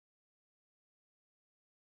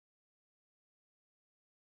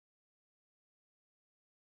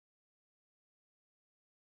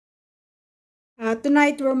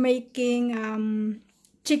Tonight we're making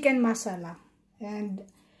chicken masala. And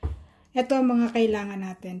ito ang mga kailangan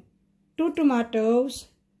natin. 2 tomatoes,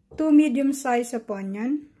 2 medium-sized of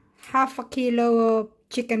onion, half a kilo of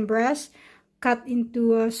chicken breast cut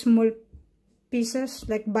into small pieces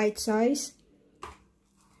like bite size,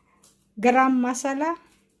 garam masala,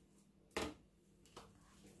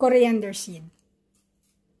 corriander seed,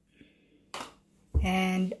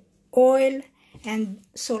 and oil and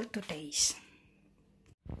salt to taste.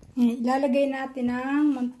 Ilalagay natin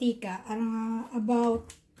ng mantika,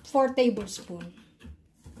 about 4 tablespoon.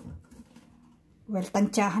 Well,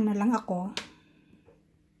 tansyahan na lang ako.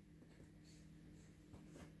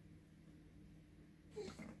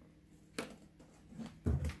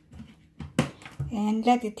 And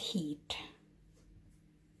let it heat.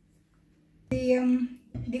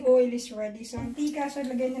 The oil is ready. So, mantika, so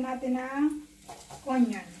lagay na natin ng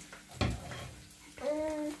onion.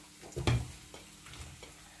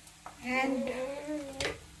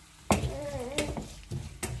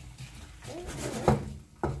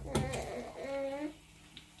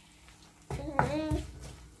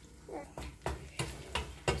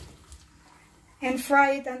 And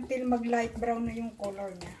fry it until mag light brown na yung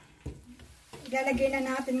color niya. Ilalagay na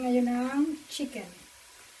natin ngayon ang chicken.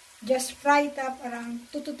 Just fry it up around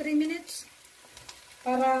 2 to 3 minutes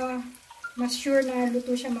para mas sure na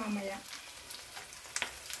luto siya mamaya.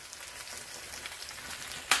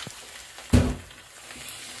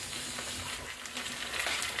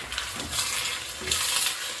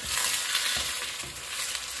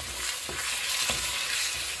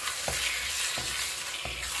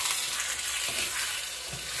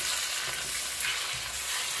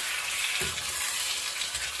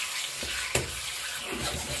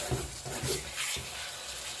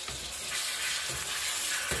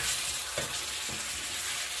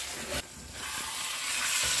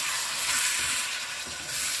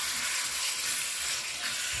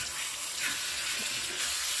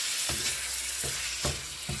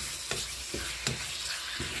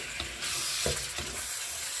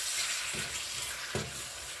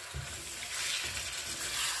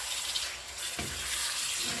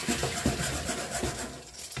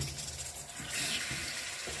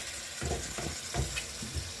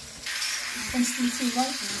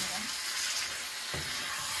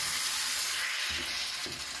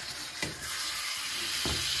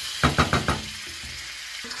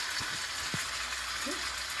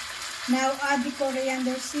 Now add the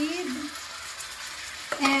coriander seed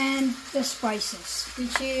and the spices,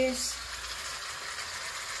 which is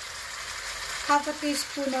half a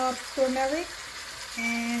teaspoon of turmeric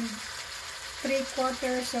and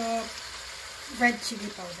 3/4 of red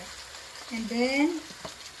chili powder. And then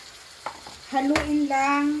haluin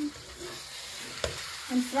lang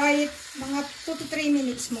and fry it mga 2 to 3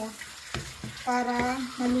 minutes more para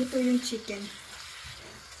maluto yung chicken.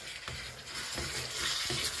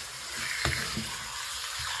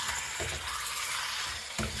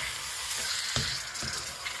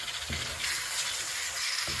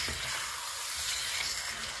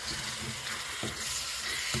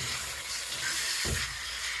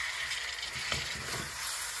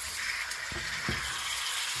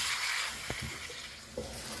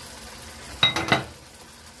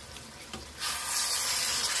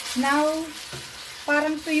 Now,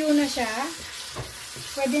 parang tuyo na siya.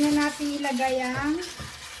 Pwede na natin ilagay ang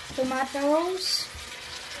tomatoes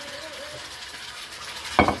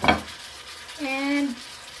and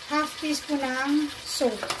half teaspoon ng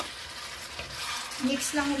salt.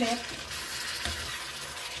 Mix lang ulit.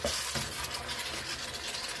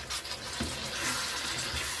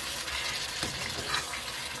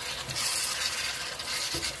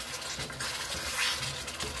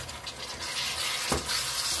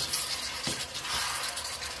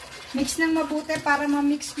 Mix ng mabuti para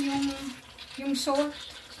ma-mix yung salt.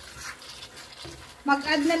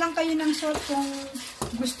 Mag-add na lang kayo ng salt kung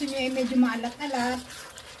gusto niyo ay medyo maalat-alat.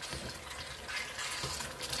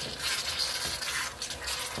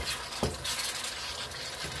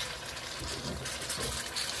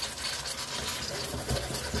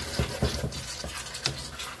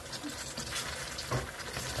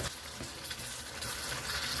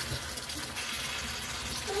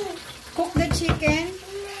 Cook the chicken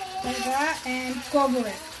and cover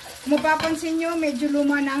it. Kung mapapansin nyo, medyo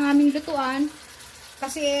luma na ang aming lutuan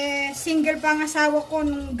kasi single pa ang asawa ko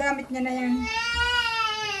nung gamit niya na yan.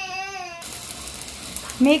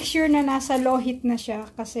 Make sure na nasa low heat na siya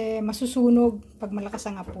kasi masusunog pag malakas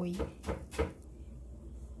ang apoy.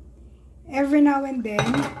 Every now and then,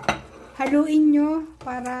 haluin nyo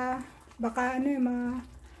para baka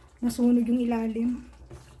masunog yung ilalim.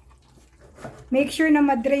 Make sure na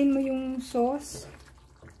ma-drain mo yung sauce.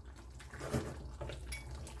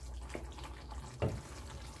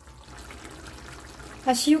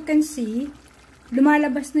 As you can see,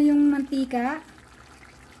 lumalabas na yung mantika.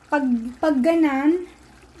 Pag ganan,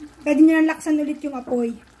 pwede nyo nang laksan ulit yung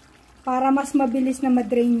apoy para mas mabilis na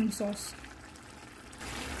ma-drain yung sauce.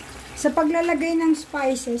 Sa paglalagay ng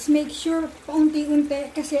spices, make sure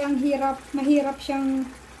paunti-unti kasi mahirap siyang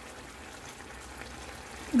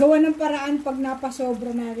gawa ng paraan pag napasobra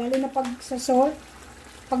na. Lalo na pag sa salt,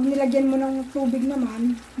 pag nilagyan mo ng tubig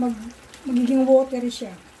naman, magiging watery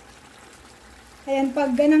siya. Ayan,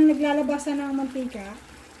 pag ganang naglalabasan ng mantika,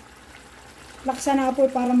 laksan na apoy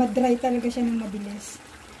para ma-dry talaga siya ng mabilis.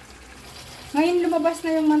 Ngayon lumabas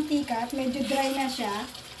na yung mantika at medyo dry na siya.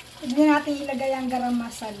 Hindi natin ilagay ang garam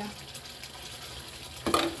masala.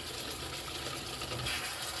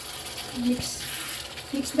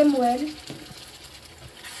 Mix them well.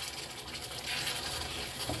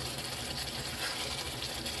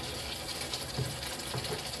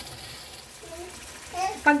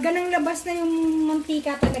 Pag ganang labas na yung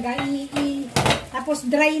mantika talaga, tapos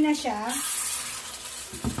dry na siya,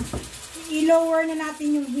 i-lower na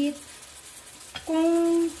natin yung heat.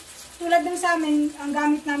 Kung tulad ng sa amin, ang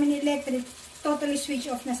gamit namin electric, totally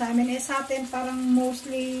switch off na sa amin. Eh sa atin parang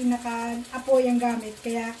mostly naka-apoy ang gamit,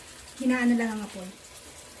 kaya hinaan na lang ang apoy.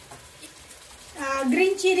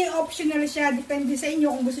 Green chili optional siya, depende sa inyo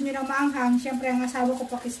kung gusto niyo ng maanghang. Siyempre ang asawa ko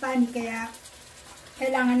Pakistani, kaya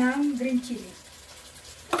kailangan ng green chili.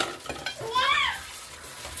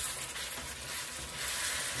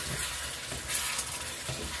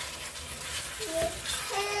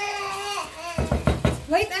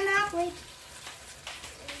 Wait anak, wait.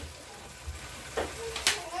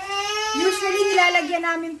 Usually nilalagyan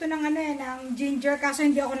namin to ng ng ginger, kaso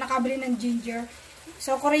hindi ako nakabili ng ginger.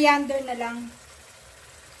 So coriander na lang.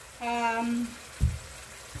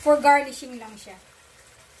 For garnishing lang siya.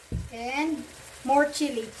 And more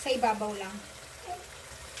chili sa ibabaw lang.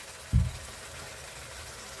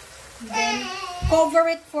 Then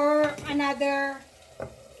cover it for another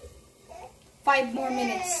 5 more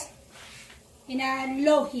minutes. In a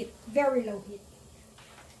low heat, very low heat.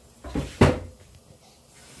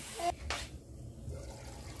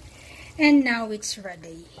 And now it's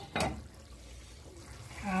ready.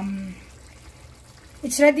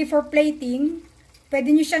 It's ready for plating.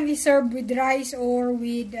 Pwede nyo siyang i-serve with rice or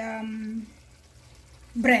with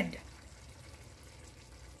bread.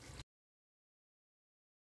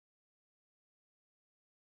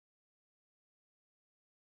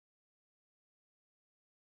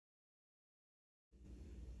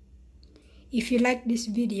 If you like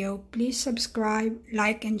this video, please subscribe,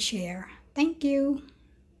 like, and share. Thank you.